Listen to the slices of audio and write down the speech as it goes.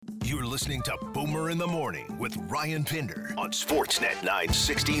You're listening to Boomer in the Morning with Ryan Pinder on Sportsnet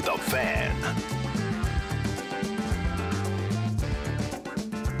 960 The Fan.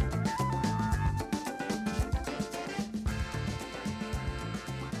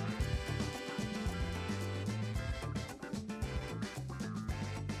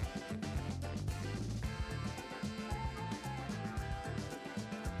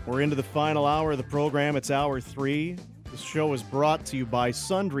 We're into the final hour of the program. It's hour 3. This show is brought to you by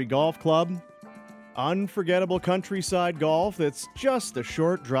Sundry Golf Club. Unforgettable countryside golf that's just a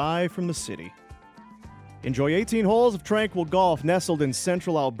short drive from the city. Enjoy 18 holes of tranquil golf nestled in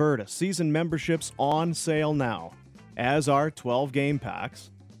central Alberta. Season memberships on sale now, as are 12 game packs.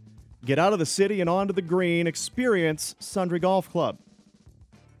 Get out of the city and onto the green. Experience Sundry Golf Club.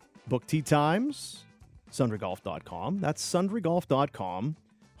 Book tee times, sundrygolf.com. That's sundrygolf.com.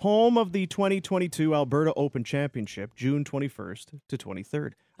 Home of the 2022 Alberta Open Championship, June 21st to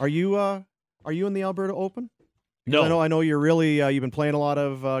 23rd. Are you in the Alberta Open? No. I know you're really you've been playing a lot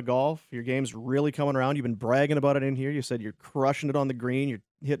of golf. Your game's really coming around. You've been bragging about it in here. You said you're crushing it on the green. You're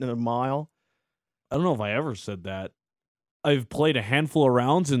hitting it a mile. I don't know if I ever said that. I've played a handful of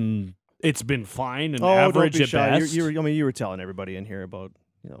rounds and it's been fine and average don't be at shy. best. You were telling everybody in here about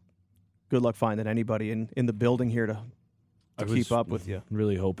good luck finding anybody in the building here to keep up with you.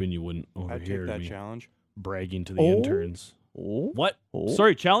 Really hoping you wouldn't I'd overhear take that me challenge. bragging to the interns. Oh, What? Oh.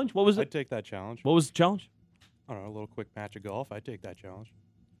 Sorry, challenge? What was I'd it? take that challenge. What was the challenge? I don't know, a little quick match of golf. I'd take that challenge.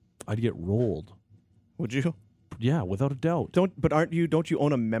 I'd get rolled. would you? Yeah, without a doubt. Don't you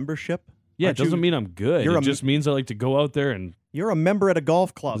own a membership? Yeah, Aren't it doesn't you- mean I'm good. you're It just means I like to go out there and You're a member at a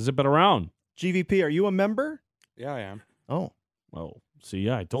golf club. zip it around. GVP, are you a member? Yeah, I am. Oh. Oh, see,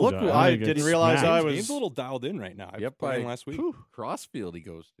 yeah, I told Look, you. I I'm gonna get didn't realize smacked. I was- Game's a little dialed in right now. I Yep, played in last week. Crossfield he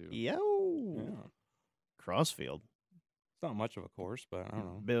goes to. Yo. Yeah. Crossfield. It's not much of a course, but I don't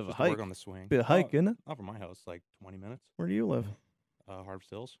know. Bit of a Just hike. Work on the swing. Bit of hike, isn't it? Not from my house, like 20 minutes. Where do you live?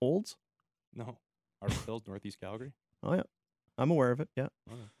 Harvest Hills. Olds? No. Harvest Hills, Northeast Calgary. Oh, yeah. I'm aware of it, yeah.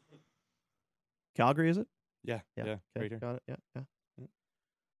 Oh. Calgary, is it? Yeah, yeah, Okay, right here. got it, yeah.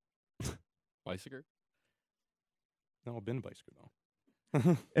 Bicycle? No, I've been a bicycle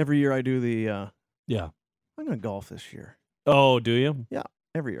though. Every year I do the, Yeah. I'm going to golf this year. Oh, do you?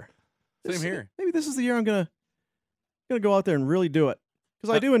 Every year. Same here. Maybe this is the year I'm going to go out there and really do it.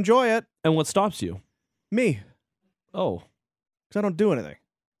 Because I do enjoy it. And what stops you? Me. Oh. Because I don't do anything.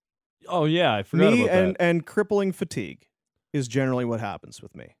 Oh, yeah, I forgot Me about and crippling fatigue is generally what happens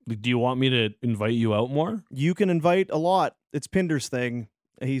with me. that. Do you want me to invite you out more? You can invite a lot. It's Pinder's thing.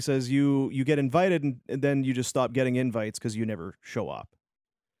 He says you get invited and then you just stop getting invites because you never show up,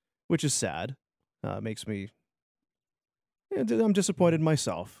 which is sad. Makes me. I'm disappointed in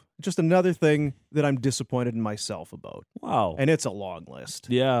myself. Just another thing that I'm disappointed in myself about, Wow. and it's a long list.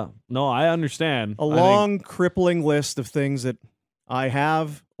 Yeah. No, I understand. A long, crippling list of things that I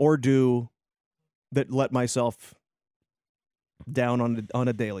have or do that let myself down on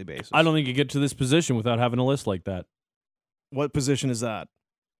a daily basis. I don't think you get to this position without having a list like that. What position is that?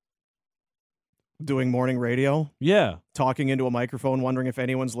 Doing morning radio? Yeah. Talking into a microphone, wondering if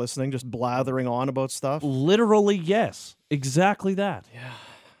anyone's listening, just blathering on about stuff? Literally, yes. Exactly that. Yeah.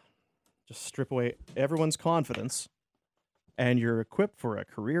 Just strip away everyone's confidence, and you're equipped for a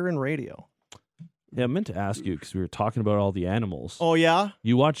career in radio. Yeah, I meant to ask you because we were talking about all the animals. Oh, yeah?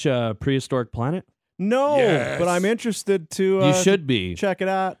 You watch Prehistoric Planet? No, Yes. but I'm interested to You should be. check it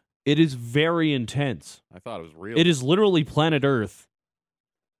out. It is very intense. I thought it was real. It is literally Planet Earth,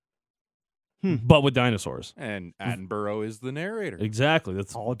 but with dinosaurs. And Attenborough is the narrator. Exactly.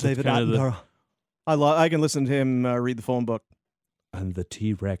 That's Oh, that's David kinda Attenborough. I can listen to him read the phone book. And the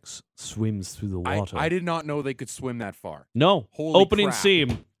T-Rex swims through the water. I did not know they could swim that far. No. Holy Opening crap.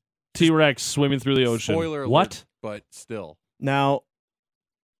 scene. T-Rex swimming through the ocean. Spoiler alert, What? but still. Now,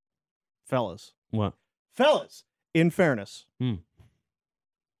 fellas, What? in fairness, Hmm.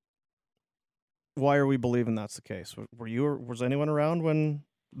 why are we believing that's the case? Was anyone around when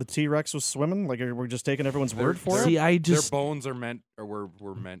the T-Rex was swimming? Like, we're just taking everyone's word for See, it? I Their just bones are meant, or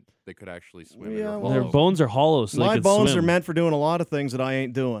were meant, they could actually swim. Yeah, and well, their follow. bones are hollow, so they My could bones swim. are meant for doing a lot of things that I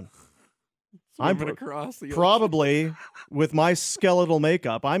ain't doing. I'm Swimming across the ocean. Probably, with my skeletal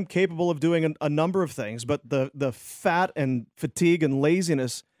makeup, I'm capable of doing a number of things, but the fat and fatigue and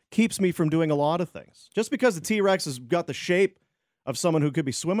laziness keeps me from doing a lot of things. Just because the T-Rex has got the shape of someone who could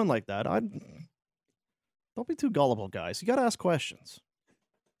be swimming like that, don't be too gullible, guys. You got to ask questions.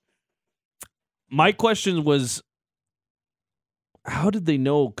 My question was, how did they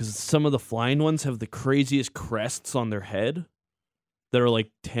know? Because some of the flying ones have the craziest crests on their head that are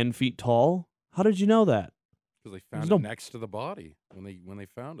like 10 feet tall. How did you know that? Because they found no- it next to the body when they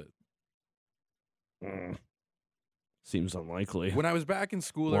found it. Seems unlikely. When I was back in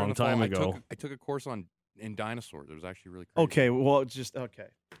school there in Long the fall, time ago. I took a course in dinosaurs. It was actually really crazy. Okay, well, just okay.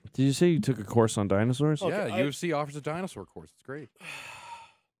 Did you say you took a course on dinosaurs? Okay, Yeah, I- UFC offers a dinosaur course. It's great.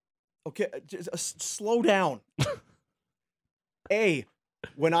 Okay, just, slow down.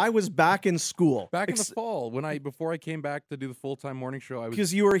 When I was back in school, Back in the fall, before I came back to do the full-time morning show,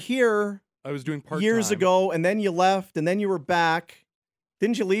 because you were here I was doing part-time. years ago, and then you left, and then you were back.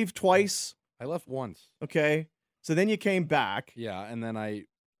 Didn't you leave twice? I left once. Okay, so then you came back. Yeah, and then I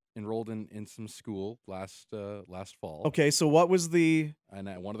enrolled in some school last fall. Okay, so what was the? And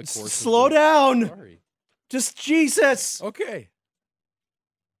one of the courses. Slow was- down, Sorry. just Jesus, Okay.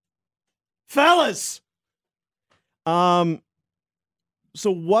 fellas. So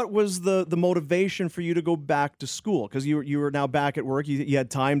what was the motivation for you to go back to school? Because you were now back at work. You had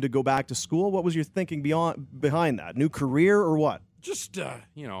time to go back to school. What was your thinking behind that? New career or what? Just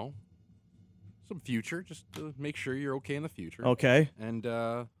some future. Just to make sure you're okay in the future. Okay. And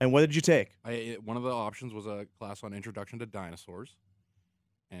And what did you take? one of the options was a class on Introduction to Dinosaurs,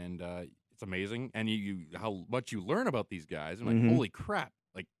 and it's amazing. And you how much you learn about these guys. And like, Mhm. holy crap!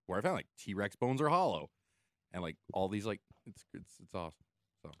 Like where I found like T-Rex bones are hollow, and like all these like it's awesome.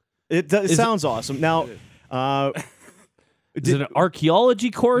 It Is it- sounds awesome. Now, Is it an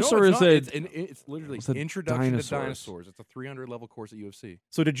archaeology course No, or it's is not. it? It's literally It's a Introduction dinosaurs. to Dinosaurs. It's a 300 level course at UFC.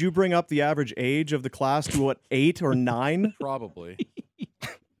 so did you bring up the average age of the class to what, 8 or 9? Probably.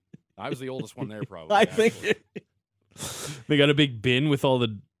 I was the oldest one there. Probably. I actually. think. They got a big bin with all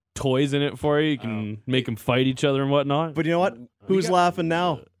the toys in it for you. You can make them fight each other and whatnot. But you know what? Who's laughing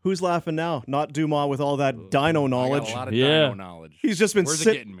now? Who's laughing now? Not Dumas with all that dino I knowledge. got a lot of Yeah. dino knowledge. He's just been Where's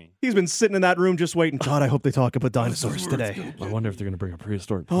it getting me? He's been sitting in that room just waiting. God, I hope they talk about dinosaurs today. I wonder if they're going to bring a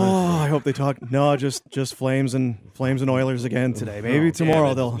prehistoric. Oh, I hope they talk. No, just Flames and Oilers again today. Maybe Oh, tomorrow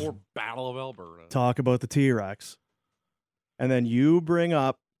damn it. they'll More Battle of Alberta. talk about the T-Rex. And then you bring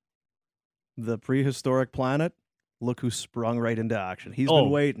up the prehistoric planet. Look who sprung right into action. He's Oh.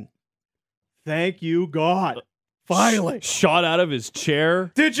 been waiting. Thank you, God. Finally. Shot out of his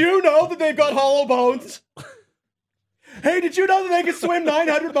chair. Did you know that they've got hollow bones? Hey, did you know that they can swim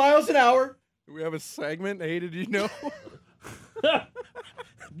 900 miles an hour? Do we have a segment? Hey, did you know?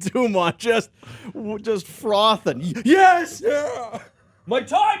 Dumas just frothing. Yes! Yeah. My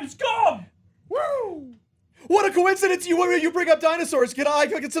time's come. Woo! What a coincidence! You bring up dinosaurs. I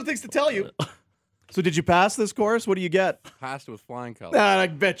got some things to tell you. So did you pass this course? What do you get? Passed it with flying colors. I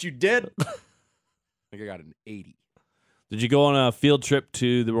bet you did. I think I got an 80. Did you go on a field trip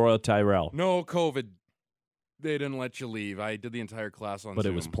to the Royal Tyrrell? No COVID. They didn't let you leave. I did the entire class on But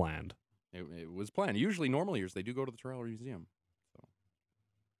Zoom. it was planned. It was planned. Usually, normal years, they do go to the Tyrrell Museum.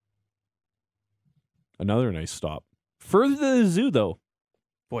 Another nice stop. Further to the zoo, though.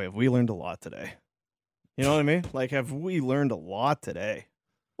 Boy, have we learned a lot today. You know what I mean? Like, have we learned a lot today?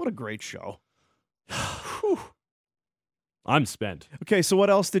 What a great show. Whew. I'm spent. Okay, so what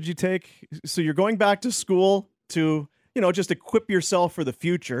else did you take? So you're going back to school to, just equip yourself for the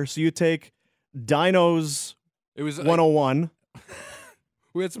future. So you take Dinos It was 101.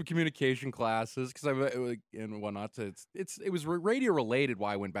 we had some communication classes because and whatnot. So it was radio related.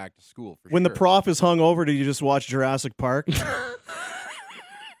 Why I went back to school for When sure. the prof is hungover, did you just watch Jurassic Park?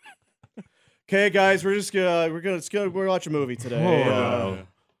 Okay, guys, we're watch a movie today. Oh,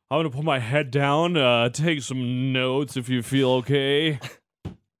 I'm going to put my head down, take some notes if you feel okay.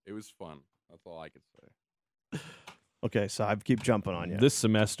 It was fun. That's all I could say. Okay, so I keep jumping on you. This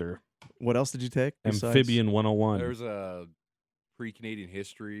semester, What else did you take? besides- Amphibian 101. There's a pre-Canadian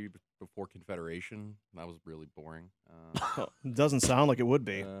history before Confederation. That was really boring. Doesn't sound like it would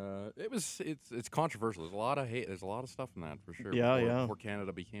be. It's controversial. There's a lot of hate. There's a lot of stuff in that for sure. Yeah, before, yeah. Before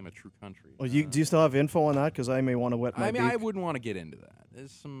Canada became a true country. Well, do you still have info on that? Because I may want to wet my I mean, I beak. wouldn't want to get into that.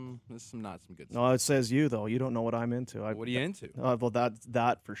 There's some not some good stuff. No, it says you though. You don't know what I'm into. What are you into? Well,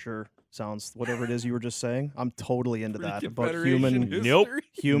 that for sure sounds whatever it is you were just saying. I'm totally into that about Pre-Confederation human, Nope.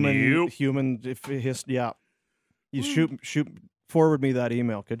 history? Nope. human. Yeah, you shoot. Forward me that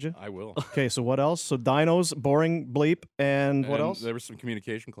email, could you? I will. Okay, so what else? So dinos, boring bleep, and what And else? There was some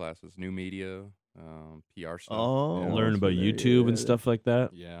communication classes, new media, PR stuff. Oh. yeah. Learn about YouTube and stuff like that.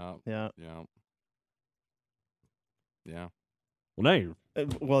 Yeah, Yeah. yeah, yeah. Well, now you're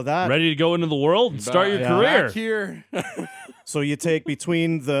Well, that. ready to go into the world and start your Yeah. career. Back here. So you take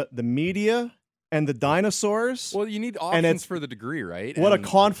between the media and the dinosaurs. Well, you need it's- options for the degree, right? What a And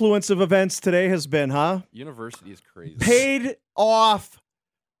confluence of events today has been, huh? University is crazy. Paid off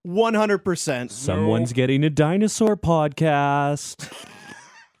 100%. Someone's getting a dinosaur podcast.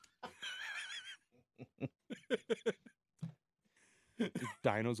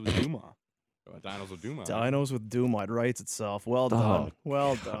 Dinos with Duma. Dinos with Duma. Dinos with Duma. It writes itself. Well done. Oh.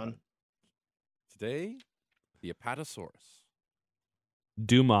 Well done. Today, the Apatosaurus.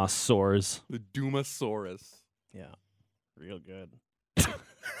 Dumosaurs. The Dumosaurus. Yeah. Real good.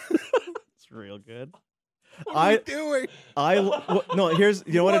 It's real good. What are we doing? No, here's,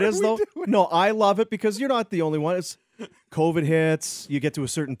 you know what it is, are we though? doing? No, I love it because you're not the only one. It's COVID hits. You get to a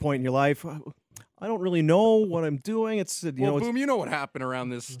certain point in your life. I don't really know what I'm doing. It's, you know, Boom, you know what happened around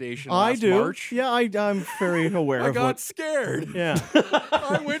this station I last do. March? Yeah, I'm very aware I of got what. scared. Yeah.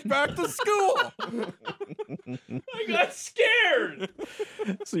 I went back to school. I got scared.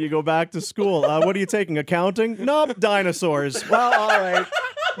 So you go back to school. What are you taking? Accounting? Nope, dinosaurs. Well, all right.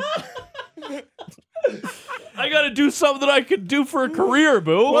 I got to do something that I could do for a career,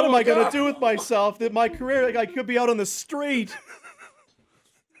 boo. What am I going to do with myself? That my career, like, I could be out on the street.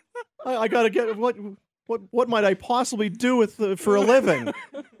 I got to get what might I possibly do with for a living?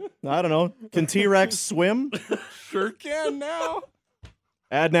 I don't know. Can T-Rex swim? Sure can now.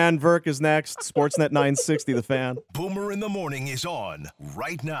 Adnan Verk is next. Sportsnet 960, The Fan. Boomer in the Morning is on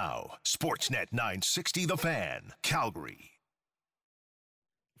right now. Sportsnet 960 The Fan, Calgary.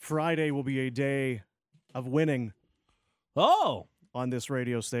 Friday will be a day of winning Oh, on this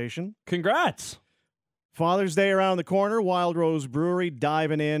radio station. congrats. Father's Day around the corner. Wild Rose Brewery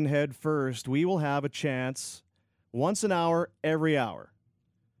diving in head first. We will have a chance once an hour, every hour.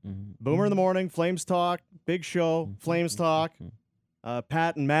 Boomer in the Morning, Flames Talk, Big Show, Flames Talk,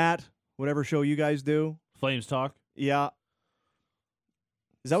 Pat and Matt, whatever show you guys do. Flames talk. Yeah.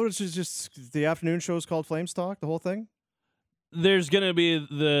 Is that what it's just the afternoon show is called, Flames Talk, the whole thing? There's going to be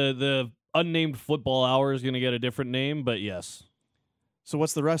the unnamed football hour is going to get a different name, but yes. So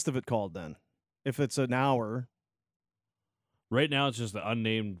what's the rest of it called then? If it's an hour. Right now it's just the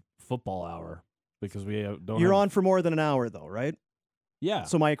unnamed football hour because we don't You're have- on for more than an hour, though, right? Yeah.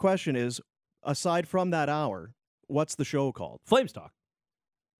 So my question is, aside from that hour, what's the show called? Flames talk.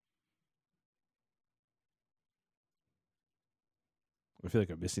 I feel like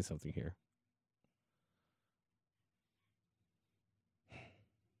I'm missing something here.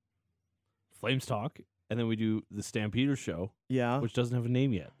 Flames talk, and then we do the Stampeder show, Yeah, which doesn't have a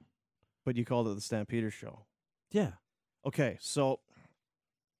name yet. but you called it the Stampeder Show. Yeah. Okay, so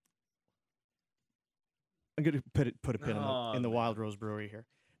I'm going to put a pin Oh, in the man. Wild Rose Brewery here.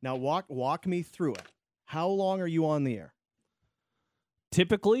 Now walk me through it. How long are you on the air?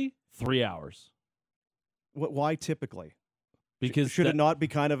 Typically 3 hours Why typically? because Should it not be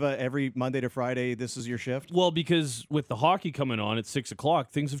kind of a every Monday to Friday, this is your shift? Well, because with the hockey coming on at 6 o'clock,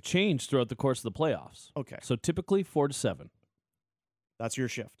 things have changed throughout the course of the playoffs. Okay, So typically 4 to 7. that's your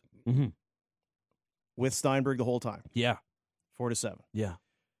shift. Mm-hmm. With Steinberg the whole time, Yeah. 4 to 7. Yeah.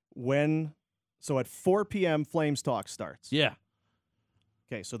 So at 4 p.m. Flames Talk starts. Yeah.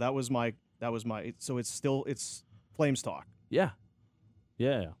 Okay, so that was my so it's Flames Talk. Yeah.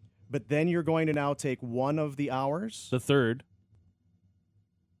 Yeah. But then you're going to now take one of the hours. The third.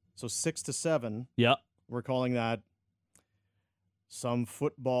 So 6 to 7, Yeah. we're calling that some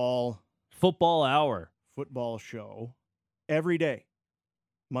football Football hour. show every day,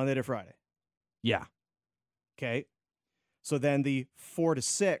 Monday to Friday. Yeah. Okay. So then the 4 to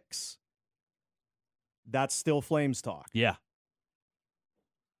 6, that's still Flames Talk. Yeah.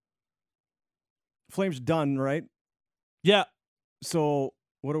 Flames done, right? Yeah. So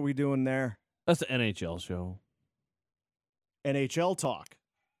what are we doing there? That's the NHL show. NHL Talk.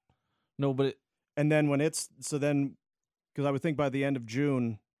 No, but And then because I would think by the end of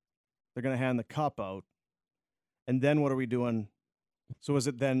June, they're going to hand the cup out. And then what are we doing? So is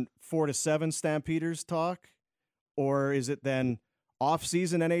it then 4 to 7 Stampeders talk? Or is it then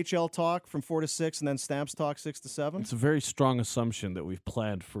off-season NHL talk from 4 to 6 and then Stamps talk 6 to 7? it's a very strong assumption that we've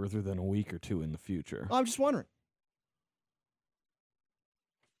planned further than a week or two in the future. I'm just wondering.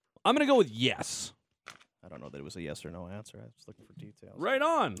 I'm going to go with yes. I don't know that it was a yes or no answer. I was looking for details. Right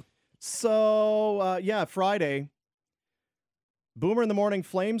on. So, Friday, Boomer in the Morning,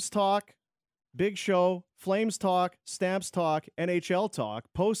 Flames Talk, Big Show, Flames Talk, Stamps Talk, NHL Talk,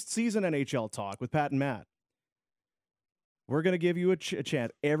 postseason NHL Talk with Pat and Matt. We're going to give you a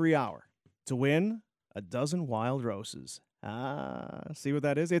chance every hour to win a dozen Wild Roses. See what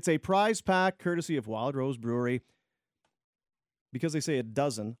that is? It's a prize pack courtesy of Wild Rose Brewery. Because they say a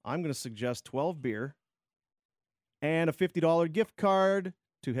dozen, I'm going to suggest 12 beer and a $50 gift card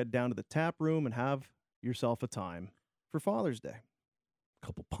to head down to the tap room and have yourself a time for Father's Day.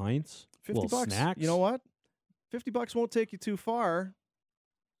 Couple pints. 50 little bucks. Snacks. You know what? $50 won't take you too far,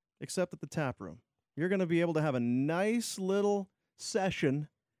 except at the tap room. You're going to be able to have a nice little session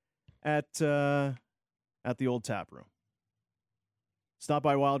at at the Old Tap Room. Stop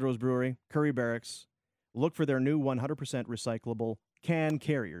by Wild Rose Brewery, Curry Barracks. Look for their new 100% recyclable can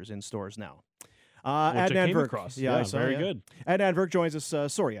carriers in stores now. Which I Adnan came Virk. across. Yeah, I saw, very good. Adnan Virk joins us.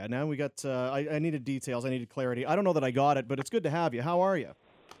 Sorry, Adnan. We got. I needed details. I needed clarity. I don't know that I got it, but it's good to have you. How are you?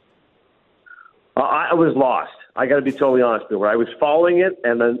 I was lost. I got to be totally honest with you. I was following it,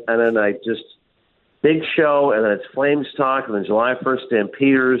 and then I just big show, and then it's Flames talk, and then July 1st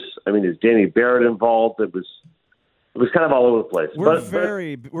Stampeders. I mean, is Danny Barrett involved? It was kind of all over the place. We're but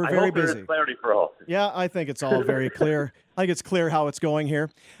very I hope busy. There's clarity for all. Yeah, I think it's all very clear. I think it's clear how it's going here.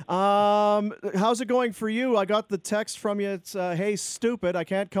 How's it going for you? I got the text from you. It's, hey, stupid, I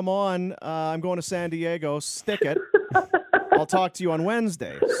can't come on. I'm going to San Diego. Stick it. I'll talk to you on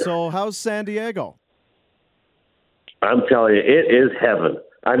Wednesday. So how's San Diego? I'm telling you, it is heaven.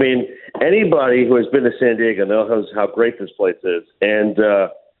 I mean, anybody who has been to San Diego knows how great this place is. And,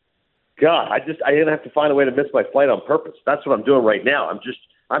 God, I didn't have to find a way to miss my flight on purpose. That's what I'm doing right now.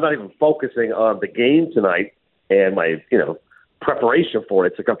 I'm not even focusing on the game tonight and my, preparation for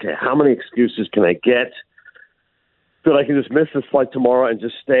it. It's like, okay, how many excuses can I get that I can just miss this flight tomorrow and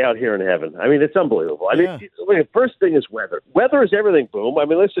just stay out here in heaven? I mean, it's unbelievable. I mean, the first thing is weather. Weather is everything, Boom. I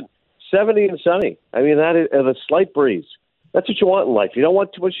mean, listen, 70 and sunny. I mean, that is a slight breeze. That's what you want in life. You don't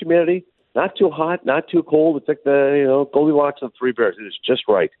want too much humidity, not too hot, not too cold. It's like the, Goldilocks and Three Bears. It is just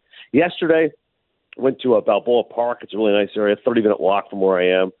right. Yesterday, went to Balboa Park. It's a really nice area, 30-minute walk from where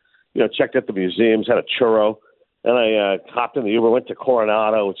I am. Checked out the museums, had a churro. Then I hopped in the Uber, went to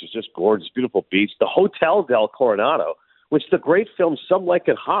Coronado, which is just gorgeous, beautiful beach. The Hotel del Coronado, which the great film Some Like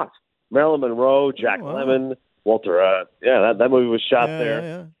It Hot. Marilyn Monroe, Jack Lemmon, Walter. That movie was shot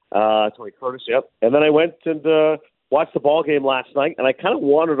there. Yeah. Tony Curtis, yep. And then I went and watched the ball game last night, and I kind of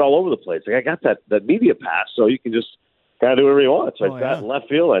wandered all over the place. Like I got that media pass, so you can just kind of do whatever you want. So I sat in left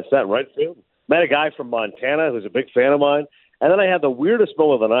field, I sat in right field. Met a guy from Montana who's a big fan of mine. And then I had the weirdest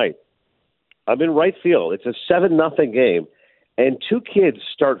moment of the night. I'm in right field. It's a 7-0 game, and two kids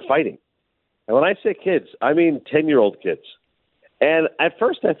start fighting. And when I say kids, I mean 10-year-old kids. And at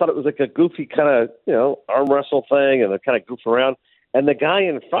first I thought it was like a goofy kind of, arm wrestle thing, and they kind of goof around. And the guy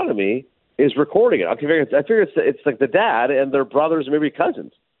in front of me is recording it. I figure it's like the dad and their brothers, maybe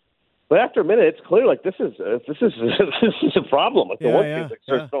cousins. But after a minute, it's clear like this is a problem. Like the one kid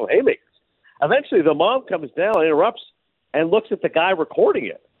starts throwing haymakers. Eventually, the mom comes down, interrupts, and looks at the guy recording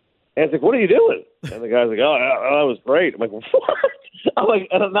it. And it's like, "What are you doing?" And the guy's like, "Oh, that was great." I'm like, "What?" I'm like,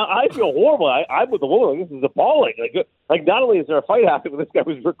 and now I feel horrible. I'm with the woman. Like, this is appalling. Like, not only is there a fight happening, but this guy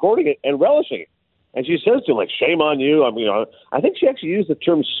was recording it and relishing it. And she says to him, like, "Shame on you." I think she actually used the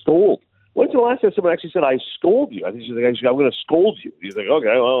term "scold." When's the last time someone actually said, "I scold you"? I think she's like, "I'm going to scold you." He's like, "Okay,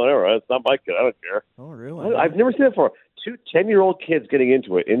 well, whatever. It's not my kid. I don't care." Oh, really? I've never seen it before. Two 10-year-old kids getting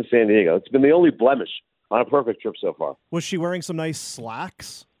into it in San Diego. It's been the only blemish on a perfect trip so far. Was she wearing some nice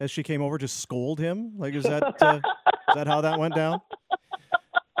slacks as she came over to scold him? Like, is that is that how that went down?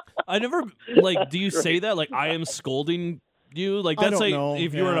 I never do you say that? Like, I am scolding you? Like, that's like know.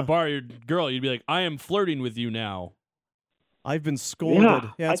 if you were in a bar, your girl, you'd be like, I am flirting with you now. I've been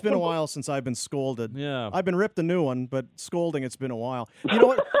scolded. Yeah, it's been a while since I've been scolded. Yeah. I've been ripped a new one, but scolding, it's been a while. You know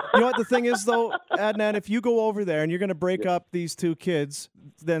what? The thing is, though, Adnan, if you go over there and you're going to break up these two kids,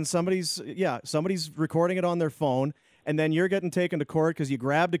 then somebody's recording it on their phone, and then you're getting taken to court because you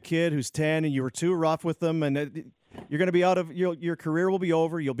grabbed a kid who's 10 and you were too rough with them, and you're going to be out of your career will be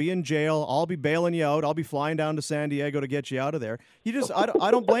over. You'll be in jail. I'll be bailing you out. I'll be flying down to San Diego to get you out of there.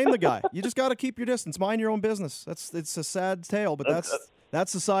 I don't blame the guy. You just got to keep your distance. Mind your own business. It's a sad tale, but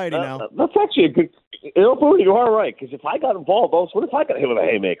that's society now. That's actually a good. You are right, because if I got involved, what if I got hit with a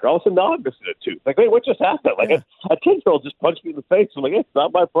haymaker? All of a sudden, now I'm missing it too. Like, wait, what just happened? Like a 10-year-old just punched me in the face. I'm like, it's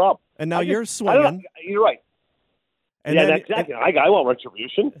not my problem. And now you're swinging. You're right. And yeah, exactly. I want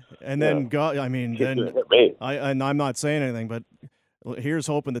retribution. And then, God, I mean, I'm not saying anything, but here's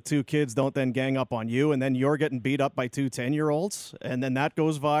hoping the two kids don't then gang up on you, and then you're getting beat up by two 10-year-olds, and then that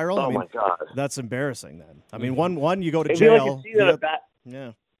goes viral. Oh, my God. That's embarrassing then. I mean, one you go to It'd jail. Be like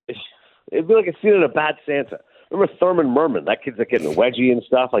It'd be like a scene in a Bad Santa. Remember Thurman Merman? That kid's like getting a wedgie and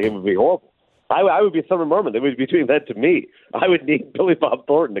stuff. Like, it would be horrible. I would be Thurman Merman. They would be doing that to me. I would need Billy Bob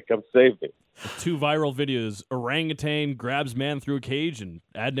Thornton to come save me. Two viral videos: orangutan grabs man through a cage, and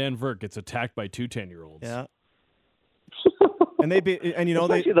Adnan Virk gets attacked by two 10-year-olds. Yeah. And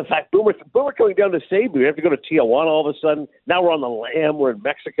especially the fact Boomer coming down to save me. We have to go to Tijuana all of a sudden. Now we're on the lam. We're in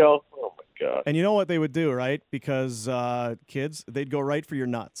Mexico. Oh my God. And you know what they would do, right? Because kids, they'd go right for your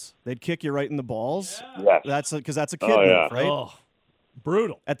nuts. They'd kick you right in the balls. Yeah. That's because that's a kid move, right? Oh,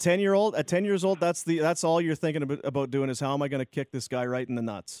 brutal. At 10 years old, that's all you're thinking about doing is how am I going to kick this guy right in the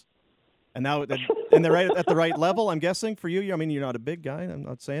nuts? And now And they're right at the right level, I'm guessing, for you. I mean, you're not a big guy. I'm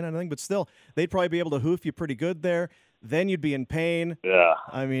not saying anything, but still, they'd probably be able to hoof you pretty good there. Then you'd be in pain. Yeah.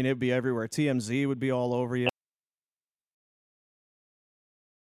 I mean, it'd be everywhere. TMZ would be all over you.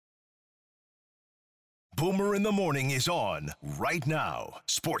 Boomer in the Morning is on right now.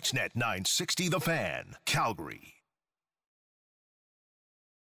 Sportsnet 960 The Fan, Calgary.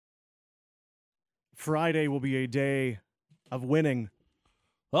 Friday will be a day of winning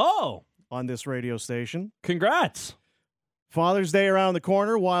Oh, on this radio station. congrats. Father's Day around the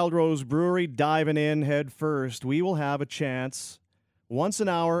corner. Wild Rose Brewery diving in head first. We will have a chance once an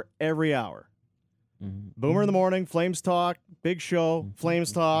hour, every hour. Boomer in the Morning, Flames Talk, Big Show,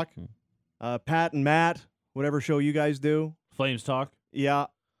 Flames Talk, Pat and Matt, whatever show you guys do. Flames Talk. Yeah.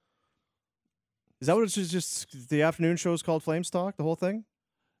 Is that what it's just the afternoon show is called, Flames Talk, the whole thing?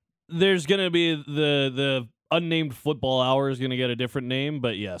 There's going to be the unnamed football hour is going to get a different name,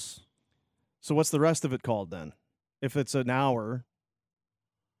 but yes. So what's the rest of it called then? If it's an hour.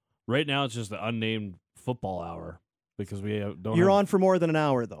 Right now it's just the unnamed football hour because we don't You're have- on for more than an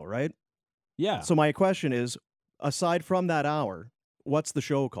hour, though, right? Yeah. So my question is, aside from that hour, what's the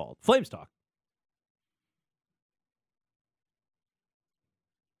show called? Flames Talk.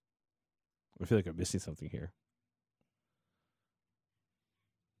 I feel like I'm missing something here.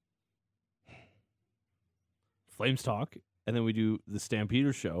 Flames Talk, and then we do the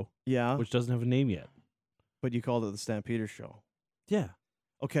Stampeder Show, Yeah, which doesn't have a name yet. but you called it the Stampeder Show. Yeah.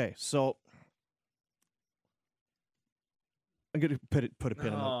 Okay, so I'm going to put a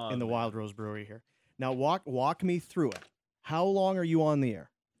pin in the Wild Rose Brewery here. Now walk me through it. How long are you on the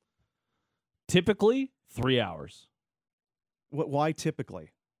air? Typically 3 hours. Why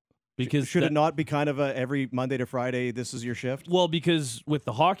typically? Because Should it not be kind of a every Monday to Friday, this is your shift? Well, because with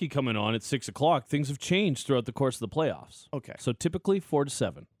the hockey coming on at 6 o'clock, things have changed throughout the course of the playoffs. Okay, So typically 4 to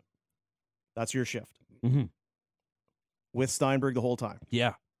 7. that's your shift. Mm-hmm. With Steinberg the whole time,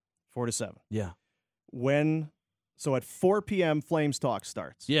 Yeah. 4 to 7. Yeah. So at 4 p.m. Flames Talk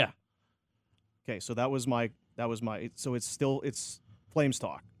starts. Yeah. Okay, so that was my so it's Flames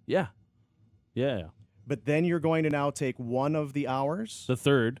Talk. Yeah. Yeah. But then you're going to now take one of the hours. The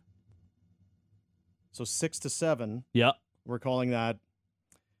third. So 6 to 7, Yeah. we're calling that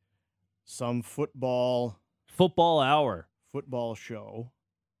some football Football hour. show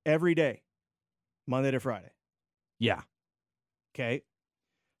every day, Monday to Friday. Yeah. Okay.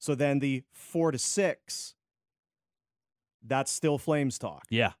 So then the 4 to 6, that's still Flames Talk.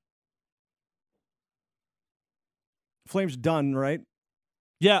 Yeah. Flames done, right?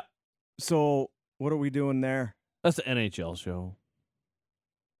 Yeah. So what are we doing there? That's the NHL show.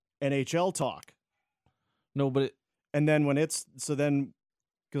 NHL Talk. No, but And then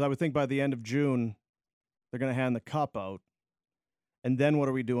because I would think by the end of June, they're going to hand the cup out. And then what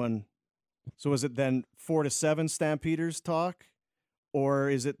are we doing? So is it then 4 to 7 Stampeders Talk? Or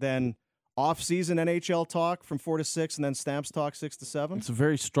is it then off-season NHL Talk from 4 to 6 and then Stamps Talk 6 to 7? it's a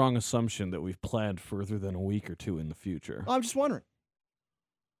very strong assumption that we've planned further than a week or two in the future. I'm just wondering.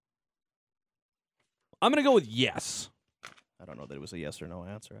 I'm going to go with yes. I don't know that it was a yes or no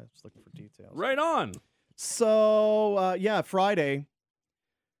answer. I was looking for details. Right on. So, Friday.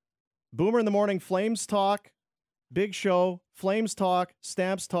 Boomer in the Morning, Flames Talk, Big Show, Flames Talk,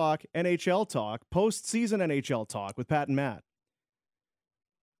 Stamps Talk, NHL Talk, postseason NHL Talk with Pat and Matt.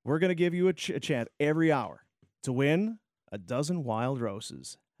 We're going to give you a chance every hour to win a dozen Wild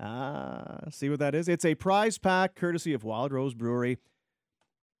Roses. See what that is? It's a prize pack courtesy of Wild Rose Brewery.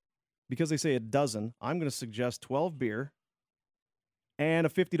 Because they say a dozen, I'm going to suggest 12 beer and a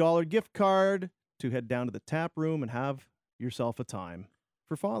 $50 gift card to head down to the tap room and have yourself a time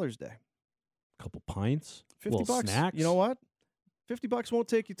for Father's Day. Couple pints. 50 little bucks. Snacks. You know what? 50 bucks won't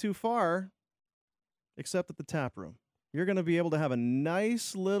take you too far, except at the tap room. You're going to be able to have a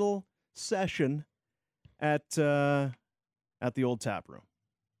nice little session at the old tap room.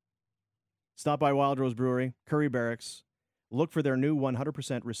 Stop by Wild Rose Brewery, Curry Barracks. Look for their new 100%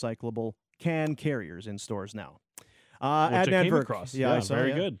 recyclable can carriers in stores now. Which I Adnan came Virk. across. Yeah, I saw,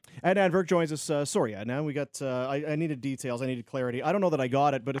 very yeah. good. Adnan Virk joins us. Sorry, Adnan. We got. I needed details. I needed clarity. I don't know that I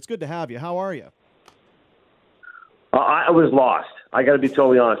got it, but it's good to have you. How are you? I was lost. I got to be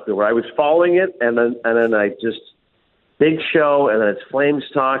totally honest, Bill. Where I was following it, and then I just Big Show, and then it's Flames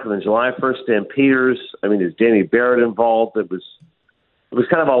Talk, and then July 1st Stampeders. I mean, there's Danny Barrett involved. It was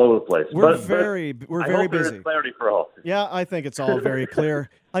kind of all over the place. We're but very I hope busy. there's clarity for all. Yeah, I think it's all very clear.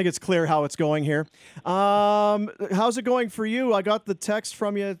 I think it's clear how it's going here. How's it going for you? I got the text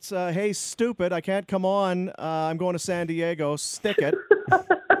from you. It's, hey, stupid, I can't come on. I'm going to San Diego. Stick it.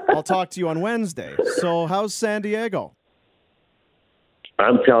 I'll talk to you on Wednesday. So how's San Diego?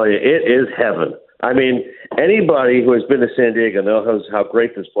 I'm telling you, it is heaven. I mean, anybody who has been to San Diego knows how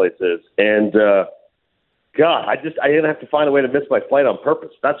great this place is. And, God, I didn't have to find a way to miss my flight on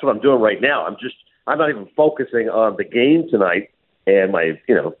purpose. That's what I'm doing right now. I'm not even focusing on the game tonight and my,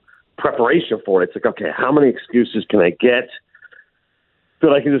 preparation for it. It's like, okay, how many excuses can I get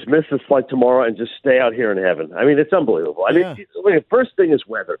that I can just miss this flight tomorrow and just stay out here in heaven? I mean, it's unbelievable. I mean, the first thing is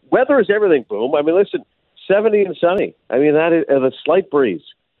weather. Weather is everything, Boom. I mean, listen, 70 and sunny. I mean, that is a slight breeze.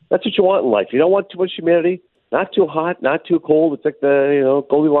 That's what you want in life. You don't want too much humidity, not too hot, not too cold. It's like the,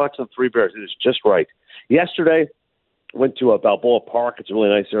 Goldilocks and Three Bears. It is just right. Yesterday, went to Balboa Park. It's a really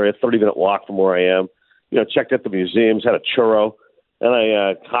nice area, 30-minute walk from where I am. Checked out the museums, had a churro. Then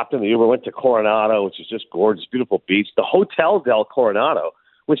I hopped in the Uber, went to Coronado, which is just gorgeous, beautiful beach. The Hotel del Coronado,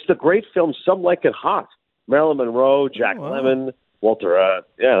 which the great film Some Like It Hot. Marilyn Monroe, Jack Lemmon, Walter.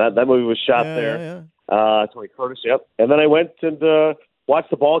 That movie was shot there. Tony Curtis, yep. And then I went and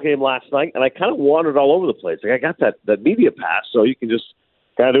watched the ball game last night, and I kind of wandered all over the place. Like I got that media pass, so you can just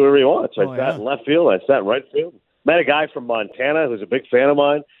kind of do whatever you want. So I sat in left field, I sat in right field. Met a guy from Montana who's a big fan of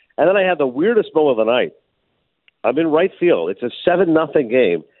mine. And then I had the weirdest moment of the night. I'm in right field. It's a 7-0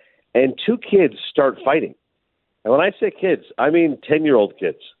 game, and two kids start fighting. And when I say kids, I mean 10-year-old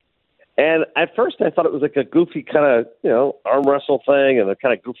kids. And at first I thought it was like a goofy kind of, arm wrestle thing, and they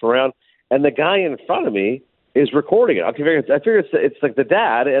kind of goof around. And the guy in front of me is recording it. I figure it's like the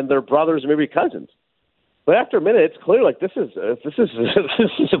dad and their brothers, maybe cousins. But after a minute, it's clear like this is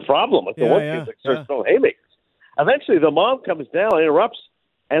a problem. Like the one kid starts throwing haymakers. Eventually, the mom comes down and interrupts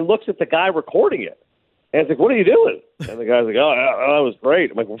and looks at the guy recording it. And it's like, what are you doing? And the guy's like, that was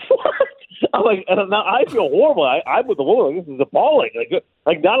great. I'm like, what? I'm like, and now I feel horrible. I'm with the woman. Like, this is appalling.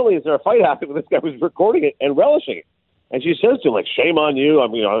 Like, not only is there a fight happening, but this guy was recording it and relishing it. And she says to him, like, shame on you.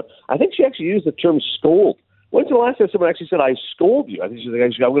 I think she actually used the term scold. When's the last time someone actually said, I scold you? I think she's like,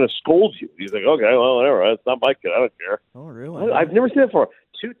 I'm going to scold you. He's like, okay, well, whatever. It's not my kid. I don't care. Oh, really? I've never seen it before.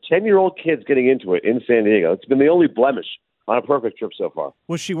 Two 10-year-old kids getting into it in San Diego. It's been the only blemish on a perfect trip so far.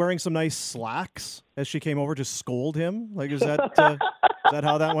 Was she wearing some nice slacks as she came over to scold him? Like, is that is that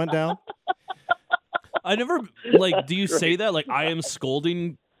how that went down? I never, do you say that? Like, I am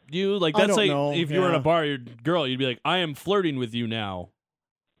scolding you? Like, that's like, if you were in a bar, your girl, you'd be like, I am flirting with you now.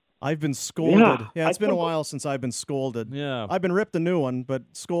 I've been scolded. Yeah, it's been a while since I've been scolded. Yeah. I've been ripped a new one, but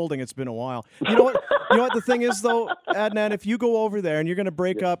scolding, it's been a while. You know what? The thing is, though, Adnan, if you go over there and you're going to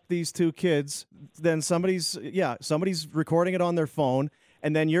break up these two kids, then somebody's recording it on their phone,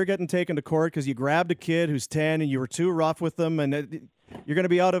 and then you're getting taken to court because you grabbed a kid who's 10 and you were too rough with them, and you're going to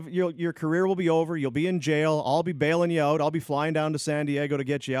be out of your career will be over. You'll be in jail. I'll be bailing you out. I'll be flying down to San Diego to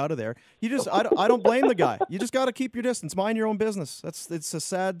get you out of there. I don't blame the guy. You just got to keep your distance. Mind your own business. It's a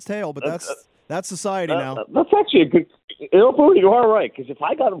sad tale, but that's society now. That's actually a good. You are right, because if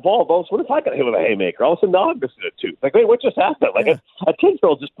I got involved, what if I got hit with a haymaker? All of a sudden, now I'm missing a tooth. Like, wait, what just happened? Like a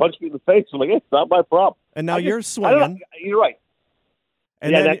 10-year-old just punched me in the face. I'm like, it's not my problem. And now you're swinging. You're right.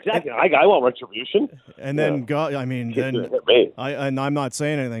 And then, exactly. I want retribution. And then, God, I mean, I'm not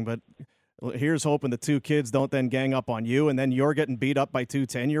saying anything, but here's hoping the two kids don't then gang up on you, and then you're getting beat up by two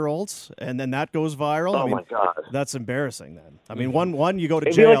 10-year-olds, and then that goes viral. Oh, my God. That's embarrassing, then. I mean, one you go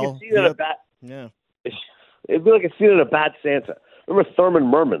to jail. It'd be like a scene in a Bad Santa. Remember Thurman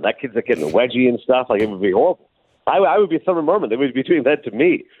Merman? That kid's like getting a wedgie and stuff. Like, it would be horrible. I would be Thurman Merman. They would be doing that to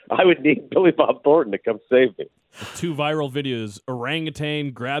me. I would need Billy Bob Thornton to come save me. Two viral videos.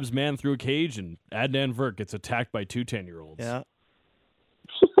 Orangutan grabs man through a cage, and Adnan Virk gets attacked by two 10-year-olds. Yeah.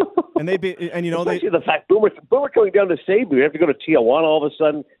 Especially the fact Boomer coming down to save me. We have to go to Tijuana all of a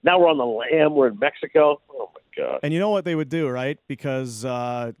sudden. Now we're on the lam. We're in Mexico. Oh, my God. And you know what they would do, right? Because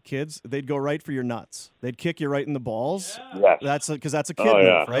kids, they'd go right for your nuts. They'd kick you right in the balls. Yes. That's a kid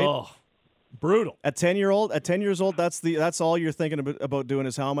move, right? Oh, brutal. At 10 years old, that's all you're thinking about doing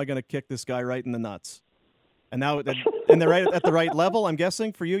is how am I going to kick this guy right in the nuts? And now, and they're right at the right level, I'm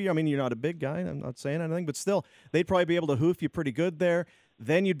guessing, for you. I mean, you're not a big guy. I'm not saying anything, but still, they'd probably be able to hoof you pretty good there.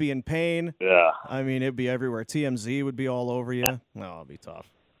 Then you'd be in pain. Yeah. I mean, it'd be everywhere. TMZ would be all over you. No, it'd be tough.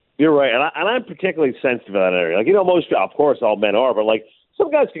 You're right, and I'm particularly sensitive in that area. Like, most, of course, all men are, but like some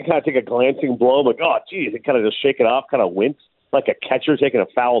guys can kind of take a glancing blow, like, oh, geez, and kind of just shake it off, kind of wince, like a catcher taking a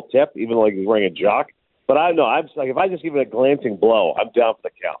foul tip, even though he's wearing a jock. But I'm like, if I just give it a glancing blow, I'm down for the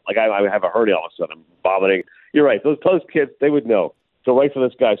count. Like, I have a hernia all of a sudden, I'm vomiting. You're right. Those kids, they would know. So right for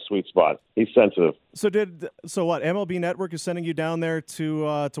this guy's sweet spot. He's sensitive. So what? MLB Network is sending you down there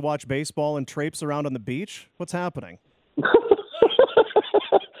to watch baseball and traipse around on the beach? What's happening? This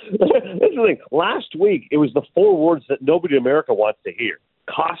is the thing. Last week, it was the 4 words that nobody in America wants to hear.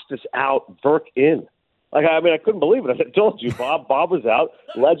 Costas out, Virk in. Like, I mean, I couldn't believe it. I told you, Bob was out,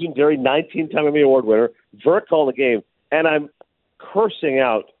 legendary 19-time Emmy Award winner, Vert calling the game, and I'm cursing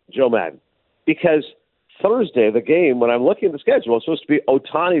out Joe Madden because Thursday, the game, when I'm looking at the schedule, it's supposed to be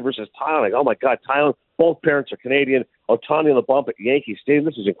Ohtani versus Tyon. Like, oh, my God, Tyon, both parents are Canadian. Ohtani on the bump at Yankee Stadium.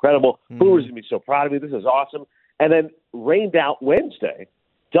 This is incredible. Brewers going to be so proud of me. This is awesome. And then rained out Wednesday,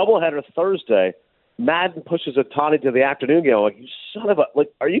 doubleheader Thursday. Madden pushes Ohtani to the afternoon game. I'm like, you son of a –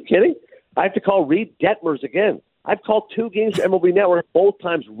 like, are you kidding? I have to call Reed Detmers again. I've called 2 games for MLB Network, both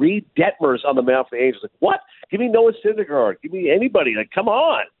times Reed Detmers on the mound for the Angels. Like, what? Give me Noah Syndergaard. Give me anybody. Like, come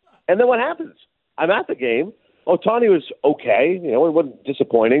on. And then what happens? I'm at the game. Ohtani was okay. You know, it wasn't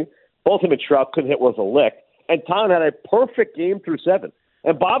disappointing. Both him and Trout couldn't hit worth a lick. And Tyon had a perfect game through 7.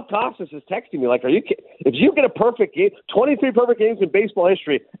 And Bob Costas is texting me like, are you kidding? If you get a perfect game, 23 perfect games in baseball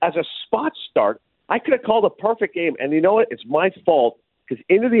history as a spot start, I could have called a perfect game. And you know what? It's my fault. Because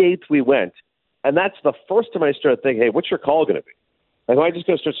into the 8th we went, and that's the first time I started thinking, hey, what's your call going to be? Like, am I just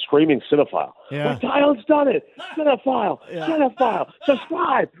going to start screaming Cinephile? Yeah. Like, Tyon's done it. Cinephile. Yeah. Cinephile.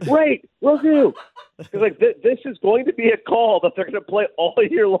 Subscribe. Rate. Review. Because, like, this is going to be a call that they're going to play all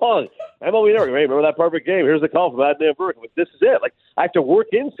year long. MLB Network, hey, remember that perfect game? Here's the call from Adnan Burke. Like, this is it. Like, I have to work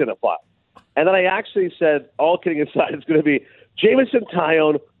in Cinephile. And then I actually said, all kidding aside, it's going to be Jameson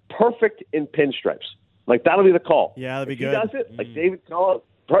Taillon perfect in pinstripes. Like, that'll be the call. Yeah, that'd be good. He does it, like David Collins,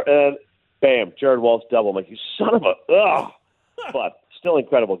 bam, Jared Walsh double. I'm like, you son of a, ugh. But still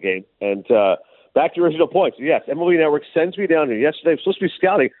incredible game. And back to your original point. So, yes, MLB Network sends me down here. Yesterday, I'm supposed to be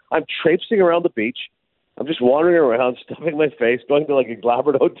scouting. I'm traipsing around the beach. I'm just wandering around, stuffing my face, going to, like,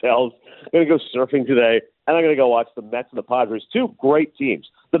 elaborate hotels. I'm going to go surfing today. And I'm going to go watch the Mets and the Padres, 2 great teams.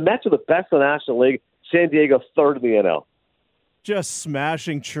 The Mets are the best in the National League. San Diego, 3rd in the NL. Just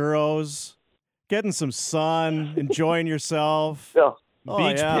smashing churros. Getting some sun, enjoying yourself. Yeah.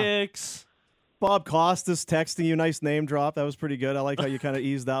 Beach pics. Bob Costas texting you, nice name drop. That was pretty good. I like how you kind of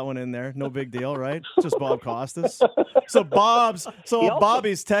eased that one in there. No big deal, right? Just Bob Costas. Bobby's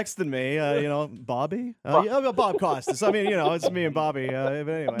texting me. Bobby? Bob Costas. I mean, it's me and Bobby. But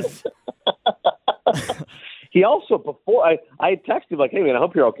anyway. He also, before I texted him like, hey man, I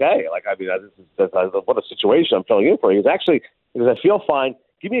hope you're okay. Like, I mean, what a situation I'm filling in for. He was actually, because I feel fine.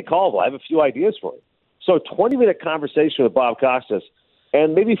 Give me a call, I have a few ideas for you. So 20-minute conversation with Bob Costas,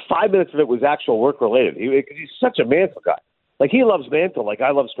 and maybe 5 minutes of it was actual work-related. He's such a Mantle guy. Like, he loves Mantle like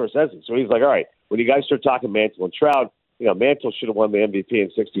I love Scorsese. So he's like, all right, when you guys start talking Mantle and Trout, Mantle should have won the MVP in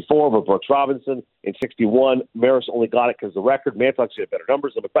 64 over Brooks Robinson. In 61, Maris only got it because of the record. Mantle actually had better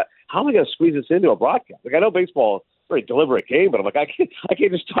numbers. I'm like, but how am I going to squeeze this into a broadcast? Like, I know baseball is a very deliberate game, but I'm like, I can't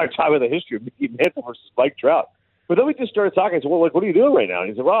just start talking about the history of Mickey Mantle versus Mike Trout. But then we just started talking. I said, well, like, what are you doing right now? And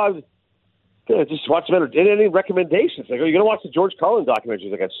he said, well, I was going to just watch some any recommendations. I go, you're going to watch the George Carlin documentary?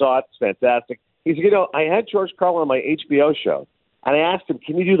 He's like, I saw it. It's fantastic. He said, I had George Carlin on my HBO show, and I asked him,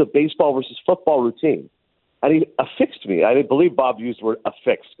 can you do the baseball versus football routine? And he affixed me. I didn't believe Bob used the word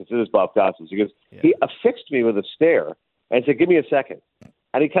affixed, because it is Bob Costas. He goes, He affixed me with a stare and said, give me a second.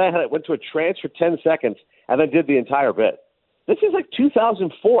 And he kind of went to a trance for 10 seconds and then did the entire bit. This is like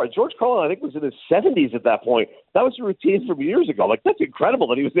 2004. George Carlin, I think, was in his 70s at that point. That was a routine from years ago. Like, that's incredible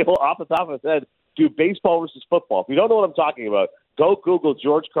that he was able, off the top of his head, do baseball versus football. If you don't know what I'm talking about, go Google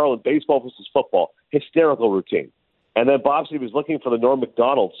George Carlin baseball versus football. Hysterical routine. And then Bob said he was looking for the Norm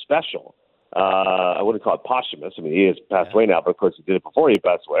Macdonald special. I wouldn't call it posthumous. I mean, he has passed away now, but of course he did it before he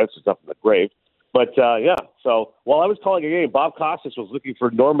passed away. It's just up in the grave. But, so while I was calling a game, Bob Costas was looking for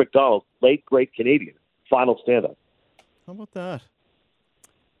Norm Macdonald, late, great Canadian, final stand-up. How about that?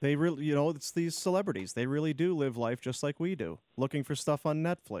 They really, it's these celebrities. They really do live life just like we do, looking for stuff on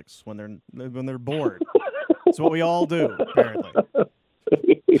Netflix when they're bored. It's what we all do, apparently.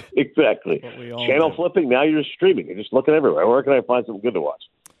 Exactly. Channel flipping. Now you're streaming. You're just looking everywhere. Where can I find something good to watch?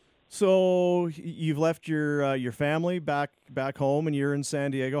 So you've left your family back home, and you're in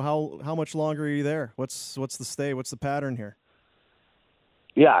San Diego. How much longer are you there? What's the stay? What's the pattern here?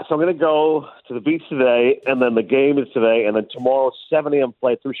 Yeah, so I'm going to go to the beach today, and then the game is today, and then tomorrow 7 a.m.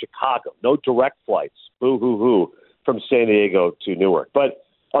 flight through Chicago. No direct flights, boo-hoo-hoo, from San Diego to Newark. But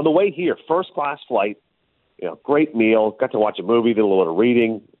on the way here, first-class flight, great meal, got to watch a movie, did a little bit of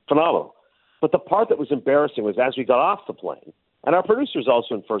reading, phenomenal. But the part that was embarrassing was as we got off the plane, and our producer's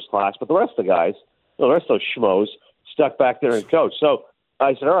also in first class, but the rest of the guys, the rest of those schmoes, stuck back there in coach. So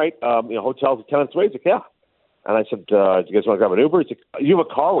I said, all right, hotel's 10 minutes away. He's like, yeah. And I said, do you guys want to grab an Uber? He's like, you have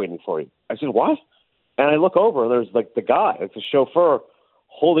a car waiting for you. I said, what? And I look over, and there's like the guy, like the chauffeur,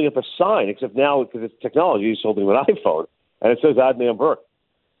 holding up a sign, except now, because it's technology, he's holding an iPhone, and it says Adnan Burke.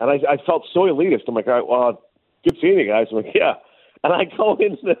 And I felt so elitist. I'm like, all right, well, good seeing you guys. I'm like, yeah. and I go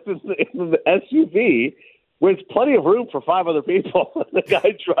into the SUV with plenty of room for 5 other people. And the guy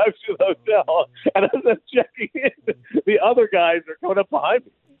drives to the hotel, and as I'm checking in, the other guys are coming up behind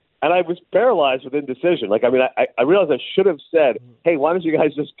me. And I was paralyzed with indecision. Like, I mean, I realized I should have said, hey, why don't you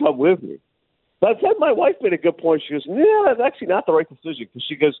guys just come with me? But then my wife made a good point. She goes, yeah, that's actually not the right decision. Because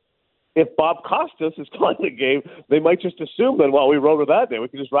she goes, if Bob Costas is calling the game, they might just assume that, well, we rode with that day. We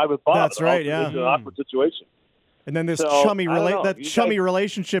can just ride with Bob. That's right, yeah. It's an awkward situation. And then this chummy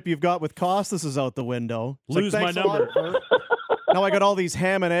relationship you've got with Costas is out the window. It's Lose my number. Now I got all these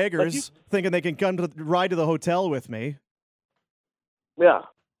ham and eggers thinking they can come to ride to the hotel with me. Yeah.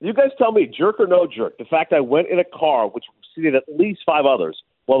 You guys tell me, jerk or no jerk, the fact I went in a car which seated at least 5 others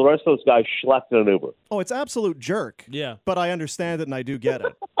while the rest of those guys schlepped in an Uber. Oh, it's absolute jerk. Yeah. But I understand it and I do get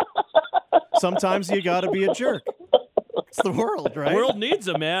it. Sometimes you got to be a jerk. It's the world, right? The world needs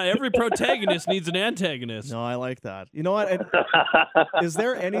a man. Every protagonist needs an antagonist. No, I like that. You know what? Is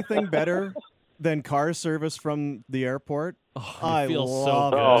there anything better than car service from the airport? Oh, I feel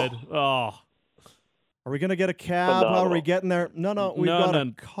love so it. good. Oh. Are we going to get a cab? Phenomenal. How are we getting there? No, we've got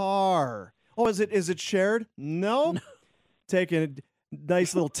a car. Oh, is it shared? No. Taking a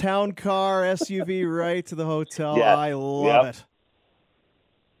nice little town car, SUV right to the hotel. Yes. I love it.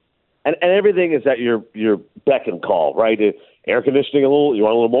 And everything is at your beck and call, right? Air conditioning a little, you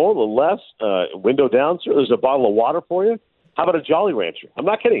want a little more, a little less, window down, sir. There's a bottle of water for you. How about a Jolly Rancher? I'm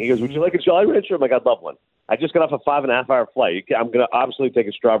not kidding. He goes, would you like a Jolly Rancher? I'm like, I'd love one. I just got off a 5.5-hour flight. I'm going to obviously take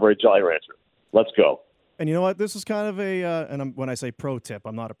a strawberry Jolly Rancher. Let's go. And you know what? This is kind of when I say pro tip,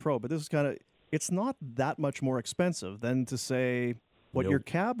 I'm not a pro, but this is kind of, it's not that much more expensive than to say what your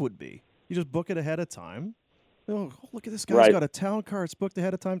cab would be. You just book it ahead of time. Oh, look at this guy's got a town car. It's booked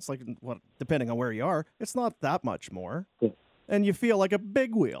ahead of time. It's like, what, depending on where you are, it's not that much more. And you feel like a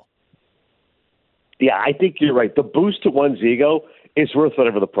big wheel. Yeah, I think you're right. The boost to one's ego is worth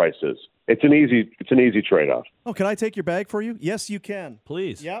whatever the price is. It's an easy trade-off. Oh, can I take your bag for you? Yes, you can.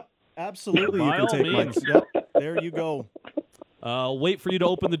 Please. Yep, absolutely. By You all can take mine. means. Yep, there you go. Wait for you to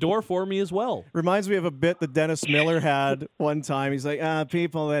open the door for me as well. Reminds me of a bit that Dennis Miller had one time. He's like,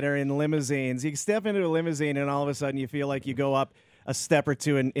 people that are in limousines. You step into a limousine and all of a sudden you feel like you go up a step or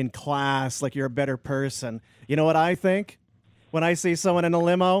two in class, like you're a better person. You know what I think? When I see someone in a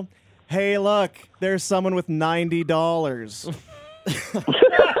limo, hey, look, there's someone with $90.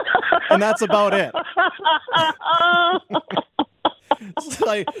 And that's about it. It's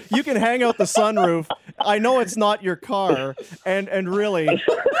like, you can hang out the sunroof. I know it's not your car, and really,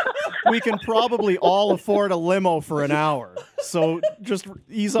 we can probably all afford a limo for an hour. So just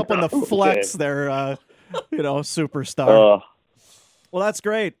ease up on the flex there, superstar. Well, that's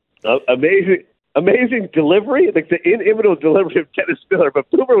great. Amazing delivery, like the inimitable delivery of Dennis Miller, but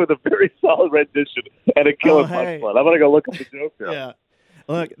Boomer with a very solid rendition and a killer punchline. I'm going to go look up the joke now. Yeah.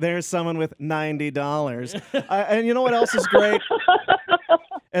 Look, there's someone with $90. And you know what else is great?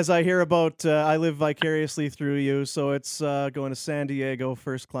 As I hear about, I live vicariously through you, so it's going to San Diego,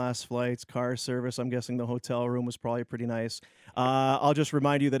 first-class flights, car service. I'm guessing the hotel room was probably pretty nice. I'll just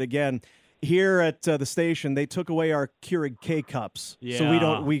remind you that, again, here at the station, they took away our Keurig K-Cups, so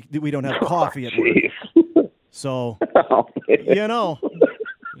we don't have coffee at work. So, you know.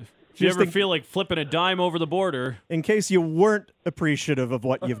 If you ever feel like flipping a dime over the border. In case you weren't appreciative of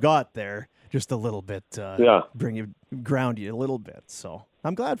what you've got there, just a little bit, ground you a little bit. So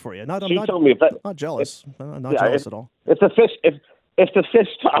I'm glad for you. I'm not jealous. I'm not jealous at all. If the fish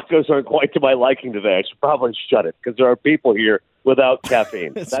tacos aren't quite to my liking today, I should probably shut it because there are people here without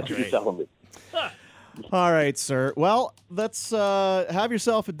caffeine. That's what you're telling me. All right, sir. Well, let's have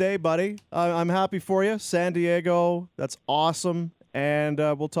yourself a day, buddy. I'm happy for you. San Diego, that's awesome. And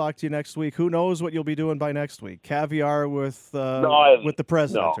we'll talk to you next week. Who knows what you'll be doing by next week? Caviar with the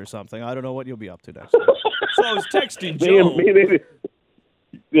president or something. I don't know what you'll be up to next week. So I was texting Joe.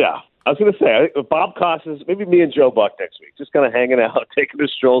 Yeah, I was going to say, I think Bob Costas, maybe me and Joe Buck next week. Just kind of hanging out, taking a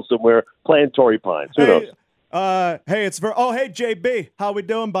stroll somewhere, playing Torrey Pines. Who knows? Hey, it's hey JB, how we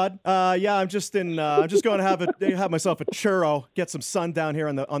doing, bud? Yeah, I'm just going to have myself a churro, get some sun down here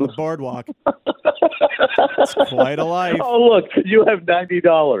on the boardwalk. It's quite a life. Oh, look, you have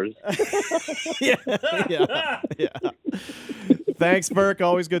 $90. Yeah. Thanks, Burke.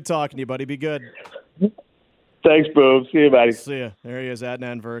 Always good talking to you, buddy. Be good. Thanks, Boom. See you, buddy. See ya. There he is,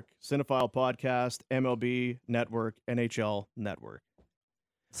 Adnan Verk, Cinephile Podcast, MLB Network, NHL Network.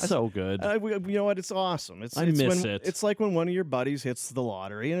 So good. You know what? It's awesome. I miss it. It's like when one of your buddies hits the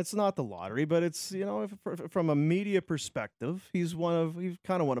lottery, and it's not the lottery, but it's, from a media perspective, he's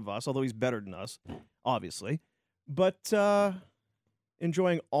kind of one of us, although he's better than us, obviously. But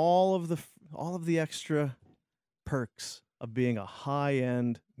enjoying all of the extra perks of being a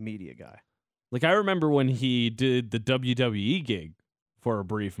high-end media guy. Like, I remember when he did the WWE gig for a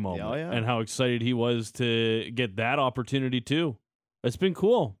brief moment and how excited he was to get that opportunity, too. It's been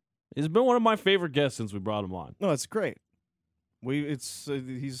cool. He's been one of my favorite guests since we brought him on. No, it's great. He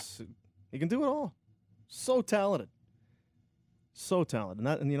can do it all. So talented. So talented.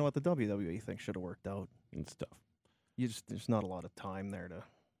 And you know what? The WWE thing should have worked out. And stuff. There's not a lot of time there to...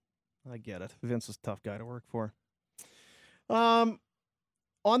 I get it. Vince is a tough guy to work for. On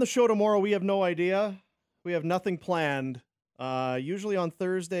the show tomorrow, we have no idea. We have nothing planned. Usually on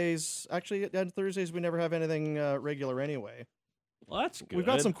Thursdays... Actually, on Thursdays, we never have anything regular anyway. Well, that's good. We've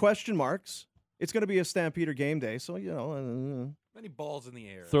got some question marks. It's going to be a Stampeder game day, so, Many balls in the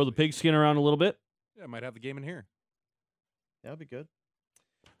air. Throw the pigskin around a little bit. Yeah, I might have the game in here. That'd be good.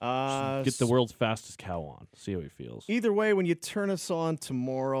 Get the world's fastest cow on. See how he feels. Either way, when you turn us on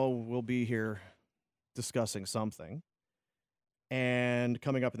tomorrow, we'll be here discussing something. And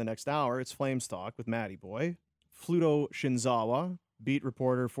coming up in the next hour, it's Flames Talk with Matty Boy. Fluto Shinzawa, beat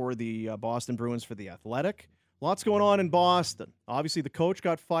reporter for the Boston Bruins for The Athletic. Lots going on in Boston. Obviously, the coach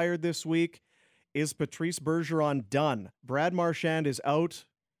got fired this week. Is Patrice Bergeron done? Brad Marchand is out.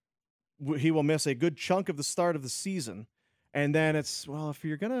 He will miss a good chunk of the start of the season. And then it's, well, if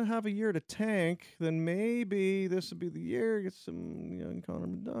you're going to have a year to tank, then maybe this would be the year. Get some young Connor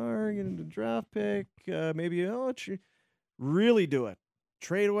Bedard, get into draft pick. Maybe, really do it.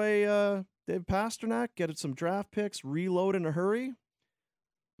 Trade away Dave Pasternak, get some draft picks, reload in a hurry.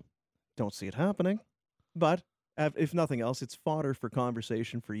 Don't see it happening. But if nothing else, it's fodder for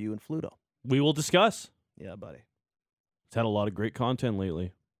conversation for you and Fluto. We will discuss. Yeah, buddy. It's had a lot of great content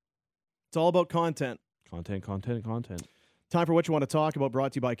lately. It's all about content. Content. Time for what you want to talk about,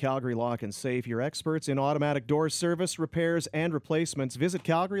 brought to you by Calgary Lock and Safe, your experts in automatic door service, repairs, and replacements. Visit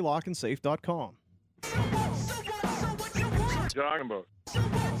CalgaryLockandSafe.com. Talking about.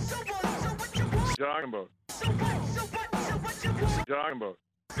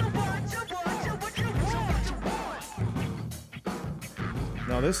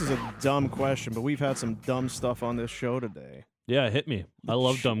 Now, this is a dumb question, but we've had some dumb stuff on this show today. Yeah, hit me. I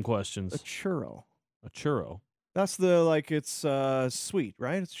love dumb questions. A churro. A churro. That's it's sweet,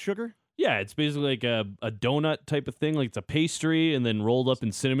 right? It's sugar? Yeah, it's basically like a donut type of thing. Like it's a pastry and then rolled up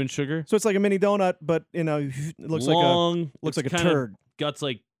in cinnamon sugar. So it's like a mini donut, but, it looks long, like a turd. Guts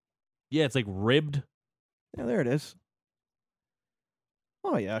it's like ribbed. Yeah, there it is.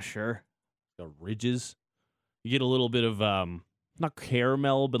 Oh, yeah, sure. The ridges. You get a little bit of, not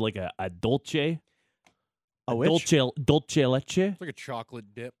caramel, but like a dolce. A which? Dolce leche. It's like a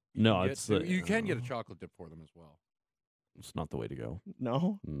chocolate dip. You can get a chocolate dip for them as well. It's not the way to go.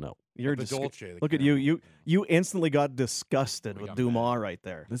 No? No. You're the Dolce. Look at you. You instantly got disgusted with Dumas right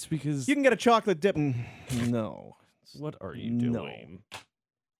there. That's because... You can get a chocolate dip and... No. What are you doing?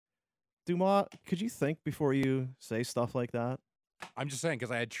 Dumas, could you think before you say stuff like that? I'm just saying,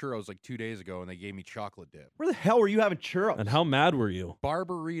 because I had churros like 2 days ago, and they gave me chocolate dip. Where the hell were you having churros? And how mad were you?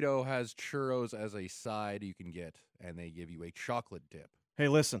 Barburrito has churros as a side you can get, and they give you a chocolate dip. Hey,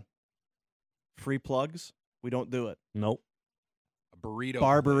 listen. Free plugs, we don't do it. Nope. A burrito.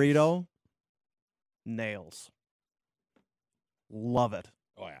 Barburrito, nails. Love it.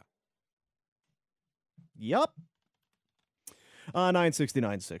 Oh, yeah. Yup.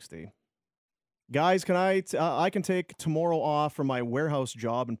 960. Guys, can I can take tomorrow off from my warehouse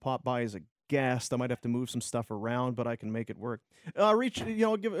job and pop by as a guest. I might have to move some stuff around, but I can make it work. Talk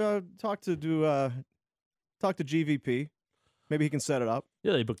to GVP. Maybe he can set it up.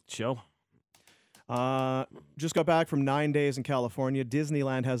 Yeah, they booked the show. Just got back from 9 days in California.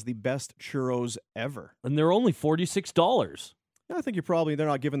 Disneyland has the best churros ever. And they're only $46. Yeah, I think they're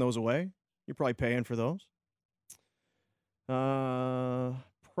not giving those away. You're probably paying for those.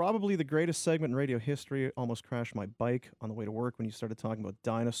 Probably the greatest segment in radio history. Almost crashed my bike on the way to work when you started talking about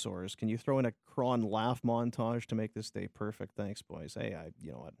dinosaurs. Can you throw in a Cron laugh montage to make this day perfect? Thanks, boys. Hey,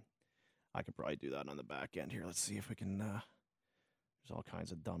 you know what? I could probably do that on the back end here. Let's see if we can. There's all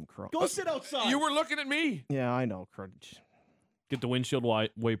kinds of dumb Cron. Go sit outside. You were looking at me. Yeah, I know. Get the windshield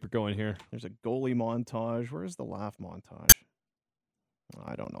wiper going here. There's a goalie montage. Where's the laugh montage?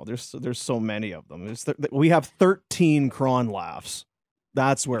 I don't know. There's so many of them. We have 13 Cron laughs.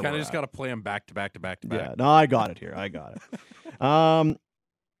 That's where we're kind of just got to play them back to back to back to back. Yeah, no, I got it here. I got it.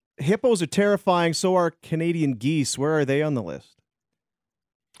 Hippos are terrifying. So are Canadian geese. Where are they on the list?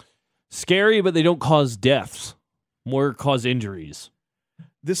 Scary, but they don't cause deaths. More cause injuries.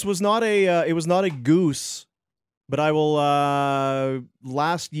 This was not it was not a goose, but I will,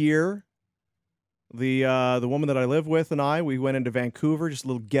 last year, The woman that I live with and we went into Vancouver, just a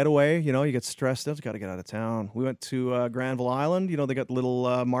little getaway. You know, you get stressed out, got to get out of town. We went to Granville Island. You know, they got the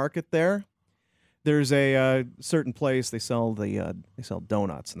little market there. There's a certain place they sell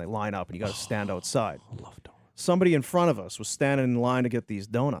donuts, and they line up, and you got to stand outside. I love donuts. Somebody in front of us was standing in line to get these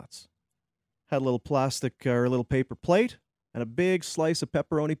donuts. Had a little plastic or a little paper plate and a big slice of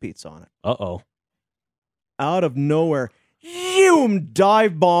pepperoni pizza on it. Uh-oh. Out of nowhere,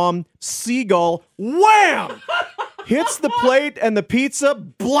 dive bomb, seagull, wham! Hits the plate and the pizza,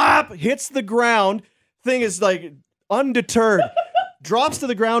 blap, hits the ground. Thing is like undeterred. Drops to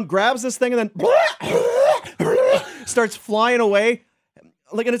the ground, grabs this thing, and then starts flying away.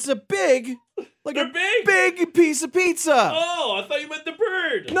 Like, and it's a big piece of pizza. Oh, I thought you meant the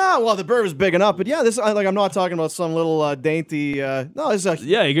bird. No, well, the bird was big enough, but yeah, I'm not talking about some little dainty. No, it's a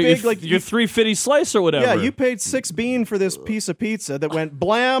you big, got your 350 slice or whatever. Yeah, you paid $6 for this piece of pizza that went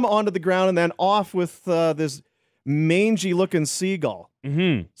blam onto the ground and then off with this mangy-looking seagull.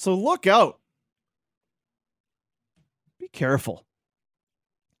 Mm-hmm. So look out. Be careful.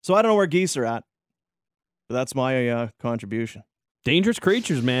 So I don't know where geese are at, but that's my contribution. Dangerous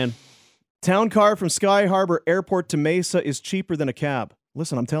creatures, man. Town car from Sky Harbor Airport to Mesa is cheaper than a cab.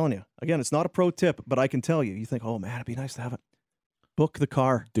 Listen, I'm telling you. Again, it's not a pro tip, but I can tell you. You think, oh, man, it'd be nice to have it. Book the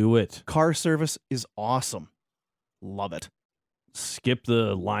car. Do it. Car service is awesome. Love it. Skip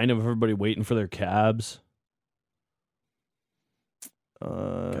the line of everybody waiting for their cabs.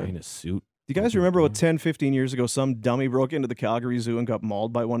 Guy in a suit. Do you guys remember about 10, 15 years ago, some dummy broke into the Calgary Zoo and got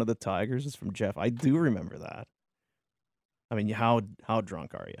mauled by one of the tigers? It's from Jeff. I do remember that. I mean, how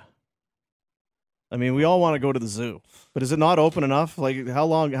drunk are you? I mean, we all want to go to the zoo, but is it not open enough? Like, how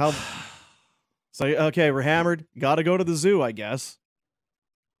long? So, okay, we're hammered. Got to go to the zoo, I guess.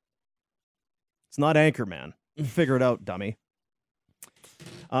 It's not Anchorman. Figure it out, dummy.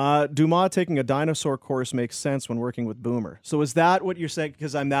 Dumas taking a dinosaur course makes sense when working with Boomer. So is that what you're saying?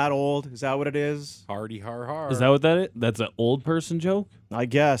 Because I'm that old? Is that what it is? Hardy har har. Is that what that is? That's an old person joke? I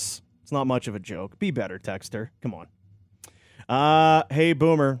guess. It's not much of a joke. Be better, Texter. Come on. Hey,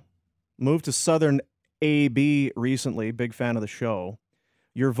 Boomer. Moved to Southern AB recently. Big fan of the show.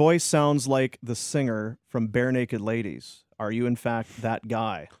 Your voice sounds like the singer from Bare Naked Ladies. Are you, in fact, that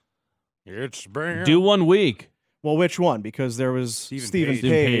guy? It's been. Do 1 week. Well, which one? Because there was Stephen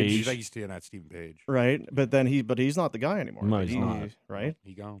Page. I used to that Stephen Page. Right, but he's not the guy anymore. No, he's not. Right?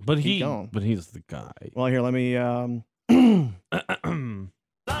 He gone. But gone. But he's the guy. Well, here, let me.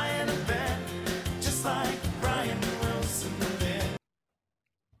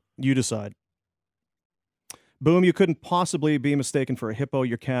 You decide. Boom, you couldn't possibly be mistaken for a hippo.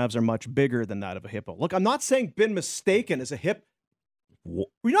 Your calves are much bigger than that of a hippo. Look, I'm not saying been mistaken as a hip. Were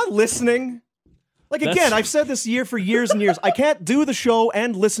you not listening? Like, again, I've said this for years and years. I can't do the show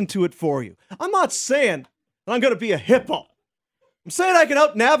and listen to it for you. I'm not saying that I'm going to be a hippo. I'm saying I can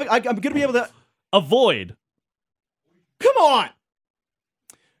out-navigate. I'm going to be able to... Avoid. Come on!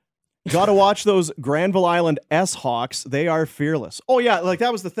 Got to watch those Granville Island S-Hawks. They are fearless. Oh, yeah, like,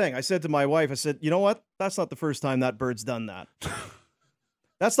 that was the thing. I said to my wife, I said, you know what? That's not the first time that bird's done that.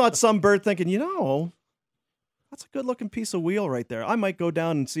 That's not some bird thinking, that's a good-looking piece of wheel right there. I might go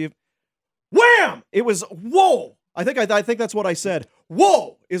down and see if... Wham! It was whoa. I think that's what I said.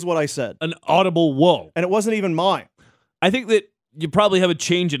 Whoa is what I said. An audible whoa. And it wasn't even mine. I think that you probably have a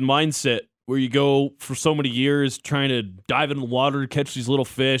change in mindset where you go for so many years trying to dive in the water, catch these little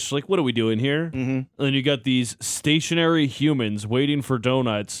fish. Like, what are we doing here? Mm-hmm. And then you got these stationary humans waiting for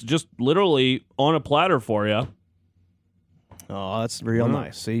donuts, just literally on a platter for you. Oh, that's real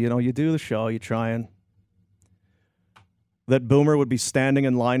nice. See, you do the show, you try and... That Boomer would be standing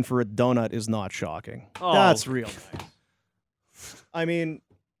in line for a donut is not shocking. Oh. That's real nice. I mean...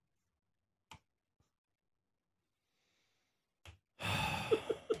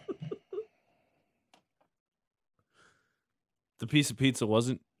 The piece of pizza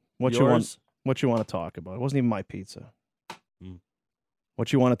wasn't What yours? you want to talk about? It wasn't even my pizza.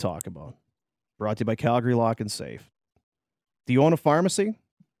 What you want to talk about? Brought to you by Calgary Lock and Safe. Do you own a pharmacy?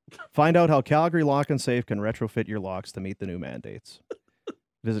 Find out how Calgary Lock and Safe can retrofit your locks to meet the new mandates.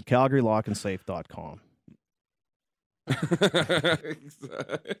 Visit calgarylockandsafe.com.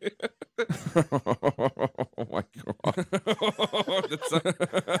 Oh my god!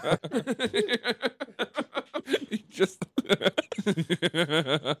 You just.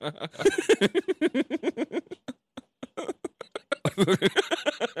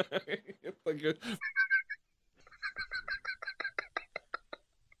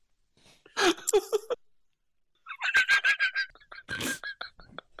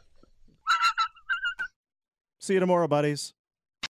 See you tomorrow, buddies.